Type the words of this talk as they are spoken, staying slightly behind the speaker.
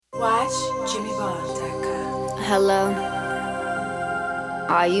WatchJimmyBond.com. Hello.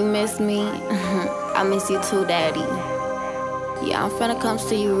 Oh, you miss me? I miss you too, Daddy. Yeah, I'm finna come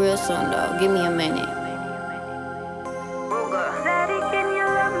see you real soon, though. Give me a minute. Daddy, can you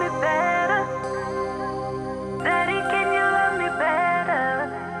love me better? Daddy, can you love me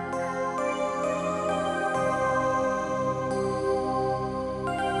better?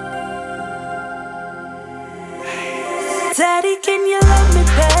 Daddy, can you love me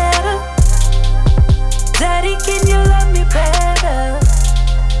better? Daddy, can you love me better?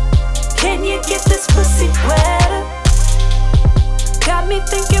 Can you get this pussy wetter? Got me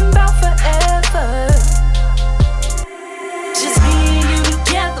thinking about forever. Just me and you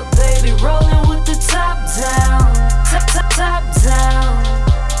together, baby, rolling with the top down, top down.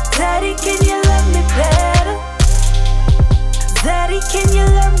 Daddy, can you love me better? Daddy, can you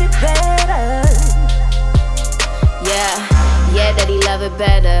love me better? Yeah, Daddy love it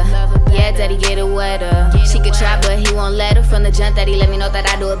better. Yeah, Daddy get it wetter. She could try, but he won't let her. From the jump, Daddy let me know that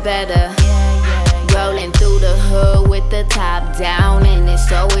I do it better. Rolling through the hood with the top down, and it's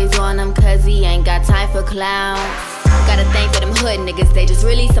always on him cause he ain't got time for clowns. Got a thing for them hood niggas, they just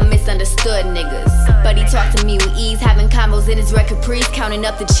really some misunderstood niggas. But he talked to me with ease, having combos in his red Caprice, counting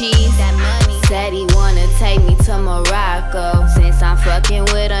up the cheese. Said he wanna take me to Morocco. Since I'm fucking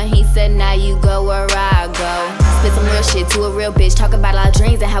with him, he said now you go where I go. Spit some real shit to a real bitch, talk about our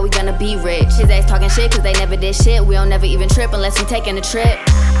dreams and how we gonna be rich. His ass talking shit cause they never did shit. We don't never even trip unless we taking a trip.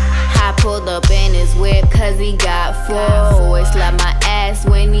 I pulled up in his whip cause he got four. Always slap my ass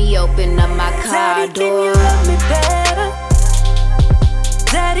when he opened up my car Daddy, door. can you love me better?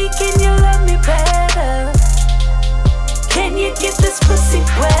 Daddy, can you love me better? Can you get this pussy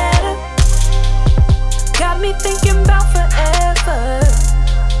wetter? Got me thinking about forever.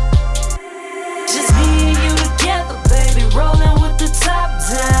 Just me and you together, baby, rolling with the top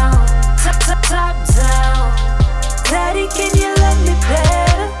down, top down. Daddy, can you love me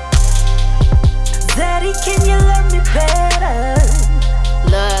better? Daddy, can you love me better?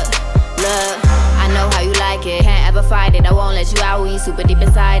 Look, I know how you like it. Can't ever fight it. I won't let you out when you super deep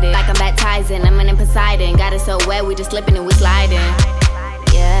inside it. Like I'm baptizing, I'm in Poseidon. Got it so wet, we just slipping and we sliding.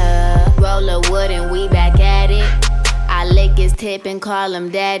 Yeah, roll a wood and we back at it. I lick his tip and call him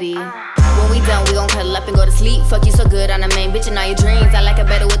daddy. When we done, we gon' cuddle up and go to sleep. Fuck you so good, I'm the main bitch in all your dreams. I like it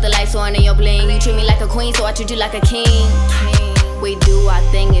better with the lights on and your bling. You treat me like a queen, so I treat you like a king. We do our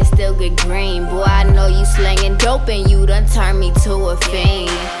thing and still get green. Boy, I know you slanging dope and you done turned me to a fiend.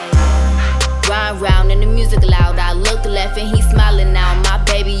 Run round and the music loud. I look left and he smiling now. My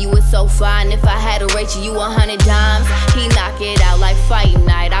baby, you was so fine. If I had to rate you 100 dimes. He knock it out like fight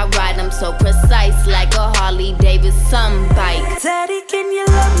night. I ride him so precise like a Harley Davidson bike. Daddy, can you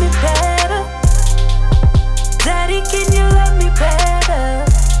love me better? Daddy, can you love me better?